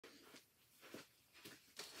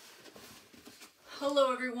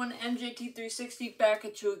Hello everyone, MJT360 back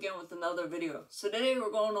at you again with another video. So today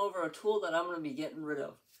we're going over a tool that I'm going to be getting rid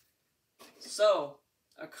of. So,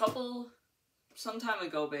 some time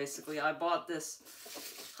ago basically, I bought this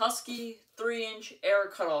Husky 3-inch air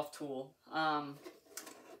cutoff tool.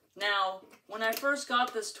 Now, when I first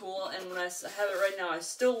got this tool, and when I have it right now, I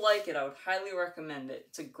still like it. I would highly recommend it.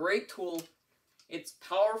 It's a great tool. It's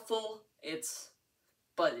powerful.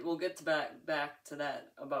 But we'll get to back to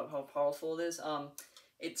that about how powerful it is.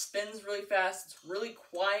 It spins really fast. It's really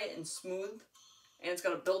quiet and smooth, and it's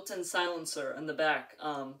got a built-in silencer in the back.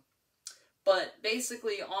 But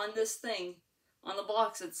basically, on this thing, on the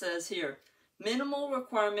box, it says here, minimal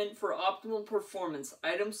requirement for optimal performance.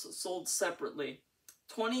 Items sold separately.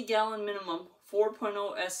 20-gallon minimum,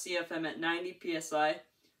 4.0 SCFM at 90 psi.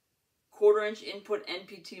 1/4-inch input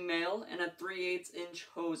NPT male, and a 3/8-inch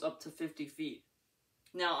hose up to 50 feet.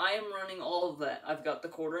 Now, I am running all of that. I've got the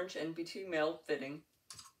 1/4-inch NPT male fitting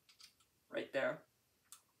right there.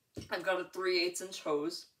 I've got a 3/8-inch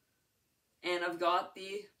hose. And I've got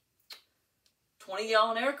the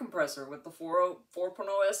 20-gallon air compressor with the 4.0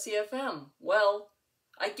 SCFM. Well,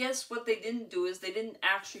 I guess what they didn't do is they didn't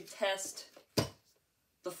actually test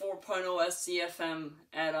the 4.0 SCFM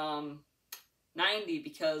at 90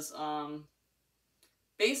 because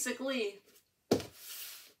basically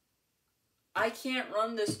I can't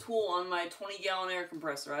run this tool on my 20-gallon air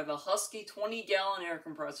compressor. I have a Husky 20-gallon air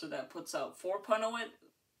compressor that puts out 4.0 at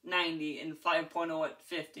 90 and 5.0 at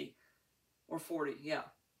 50. Or 40,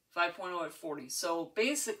 yeah. 5.0 at 40. So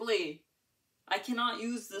basically, I cannot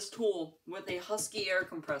use this tool with a Husky air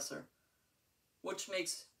compressor, which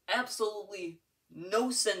makes absolutely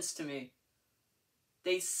no sense to me.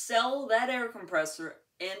 They sell that air compressor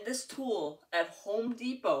and this tool at Home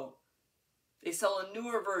Depot. They sell a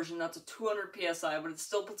newer version that's a 200 psi, but it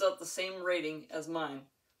still puts out the same rating as mine.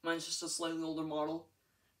 Mine's just a slightly older model.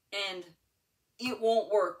 And it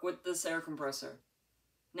won't work with this air compressor.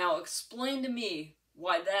 Now explain to me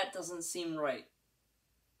why that doesn't seem right.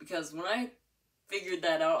 Because when I figured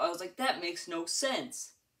that out, I was like, that makes no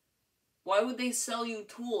sense. Why would they sell you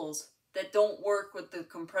tools that don't work with the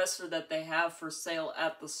compressor that they have for sale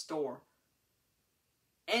at the store?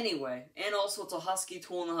 Anyway, and also it's a Husky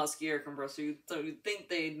tool and a Husky air compressor. You'd think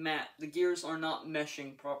they'd match. The gears are not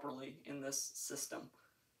meshing properly in this system.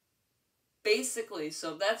 Basically,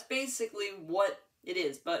 so that's basically what it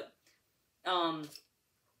is. But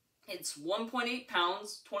it's 1.8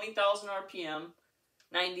 pounds, 20,000 RPM,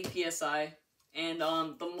 90 psi, and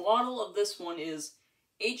the model of this one is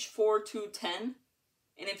H4210.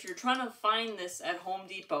 And if you're trying to find this at Home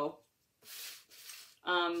Depot,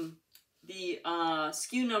 the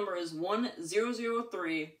SKU number is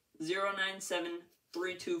 1003097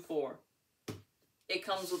 It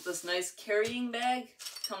comes with this nice carrying bag.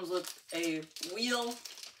 Comes with a wheel,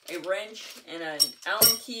 a wrench, and an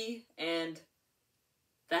Allen key, and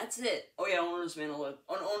that's it. Oh yeah, owner's manual. An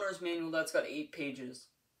owner's manual that's got 8 pages,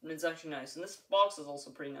 and it's actually nice. And this box is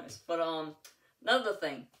also pretty nice. But another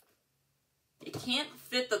thing, you can't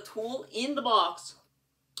fit the tool in the box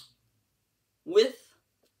with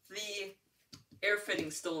the air fitting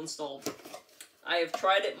still installed. I have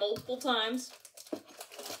tried it multiple times,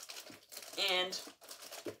 and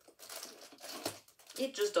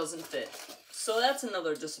it just doesn't fit. So that's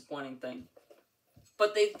another disappointing thing.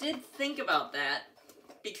 But they did think about that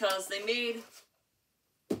because they made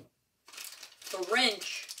the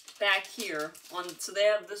wrench back here so they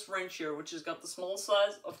have this wrench here, which has got the small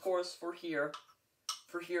size, of course, for here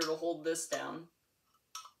to hold this down,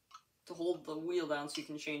 to hold the wheel down so you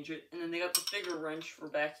can change it, and then they got the bigger wrench for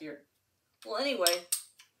back here. Well, anyway,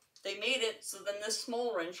 they made it so then this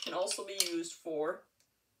small wrench can also be used for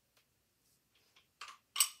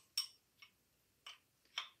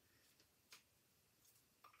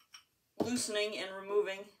loosening and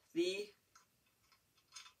removing the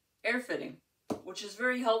air fitting, which is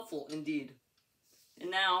very helpful indeed. And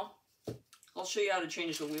now, I'll show you how to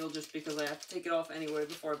change the wheel just because I have to take it off anyway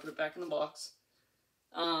before I put it back in the box.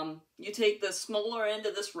 You take the smaller end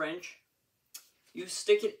of this wrench, you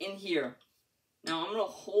stick it in here. Now I'm going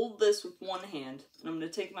to hold this with one hand, and I'm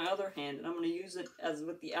going to take my other hand, and I'm going to use it as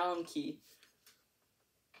with the Allen key.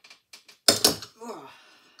 Ugh,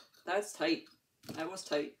 that's tight. That was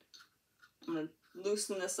tight. I'm going to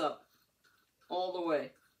loosen this up all the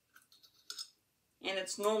way. And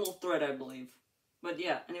it's normal thread, I believe. But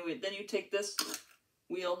yeah, anyway, then you take this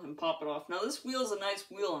wheel and pop it off. Now this wheel is a nice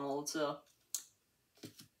wheel and all. It's a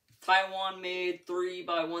Taiwan made 3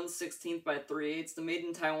 by 1/16 by 3/8. The made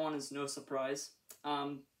in Taiwan is no surprise.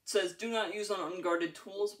 It says do not use on unguarded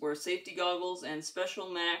tools, wear safety goggles, and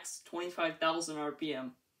special max 25,000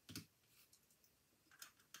 RPM.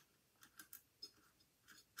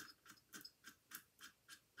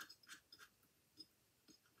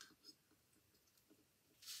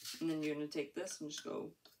 And then you're going to take this and just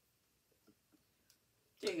go,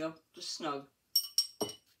 there you go, just snug.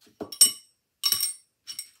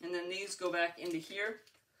 And then these go back into here.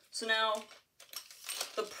 So now,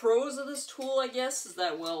 the pros of this tool, I guess, is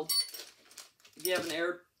that, well, if you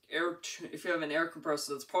have an air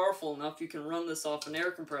compressor that's powerful enough, you can run this off an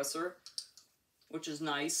air compressor, which is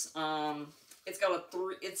nice. It's got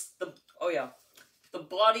the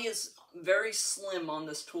body is very slim on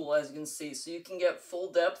this tool, as you can see, so you can get full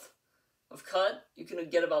depth of cut. You can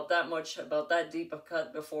get about that deep of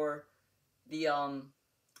cut before the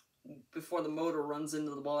motor runs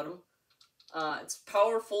into the bottom. It's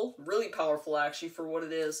powerful, really powerful actually for what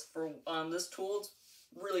it is. For this tool, it's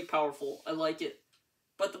really powerful. I like it.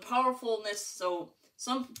 But the powerfulness, so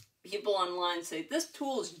some people online say, this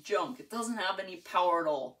tool is junk. It doesn't have any power at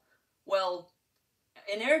all. Well,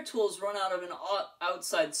 an air tool is run out of an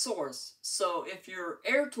outside source. So if your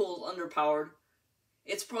air tool is underpowered,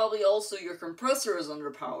 it's probably also your compressor is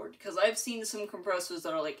underpowered. Because I've seen some compressors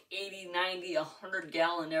that are like 80, 90,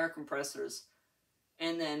 100-gallon air compressors.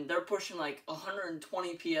 And then they're pushing like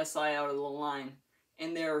 120 PSI out of the line.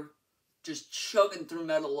 And they're just chugging through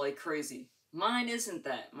metal like crazy. Mine isn't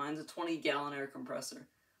that. Mine's a 20-gallon air compressor.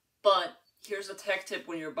 But here's a tech tip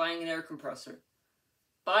when you're buying an air compressor.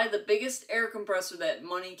 Buy the biggest air compressor that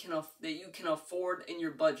you can afford in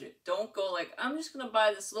your budget. Don't go like, I'm just gonna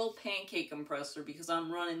buy this little pancake compressor because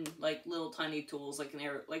I'm running like little tiny tools like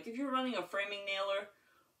if you're running a framing nailer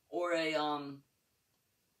or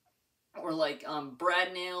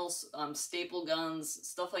brad nails, staple guns,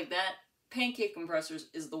 stuff like that. Pancake compressors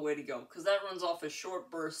is the way to go because that runs off of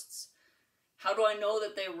short bursts. How do I know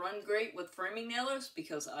that they run great with framing nailers?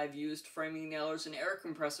 Because I've used framing nailers and air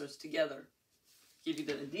compressors together. Give you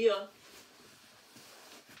the idea.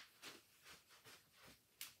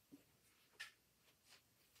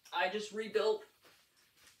 I just rebuilt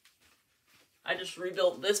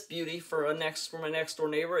this beauty for my next door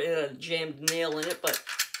neighbor. It had a jammed nail in it, but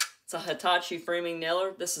it's a Hitachi framing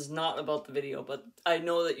nailer. This is not about the video, but I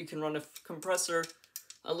know that you can run a compressor,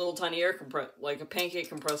 a little tiny air compressor, like a pancake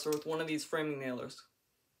compressor with one of these framing nailers.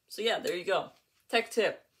 So yeah, there you go. Tech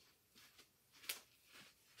tip.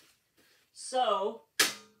 So,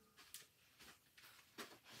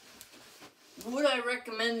 would I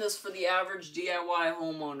recommend this for the average DIY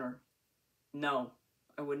homeowner? No,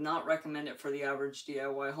 I would not recommend it for the average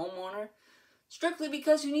DIY homeowner. Strictly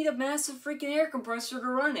because you need a massive freaking air compressor to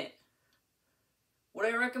run it. Would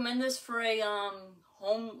I recommend this for a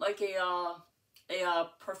home, like a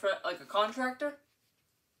contractor?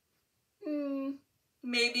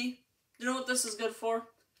 Maybe. You know what this is good for?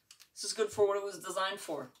 This is good for what it was designed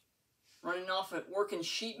for. Running off at working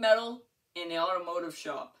sheet metal in the automotive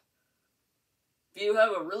shop. If you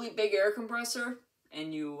have a really big air compressor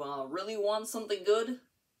and you really want something good,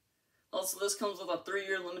 also this comes with a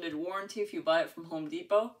 3-year limited warranty if you buy it from Home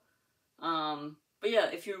Depot. But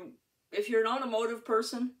yeah, if you're an automotive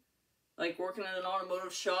person, like working at an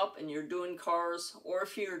automotive shop and you're doing cars, or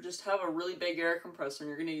if you just have a really big air compressor and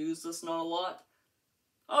you're going to use this not a lot,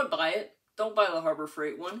 I would buy it. Don't buy the Harbor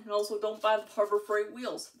Freight one, and also don't buy the Harbor Freight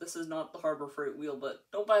wheels. This is not the Harbor Freight wheel, but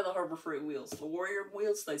don't buy the Harbor Freight wheels. The Warrior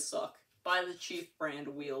wheels, they suck. Buy the Chief brand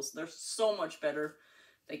wheels. They're so much better.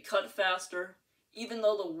 They cut faster. Even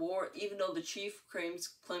though the Chief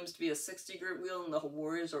claims to be a 60 grit wheel and the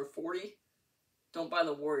Warriors are 40, don't buy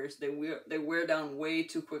the Warriors. They wear down way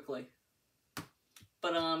too quickly.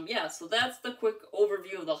 But yeah, so that's the quick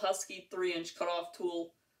overview of the Husky 3-inch cutoff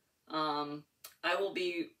tool. I will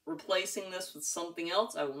be replacing this with something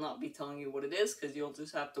else. I will not be telling you what it is because you'll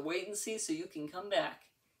just have to wait and see so you can come back.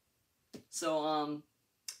 So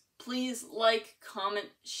please like, comment,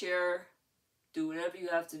 share, do whatever you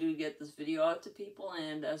have to do to get this video out to people.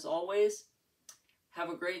 And as always, have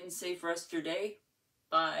a great and safe rest of your day.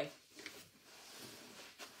 Bye.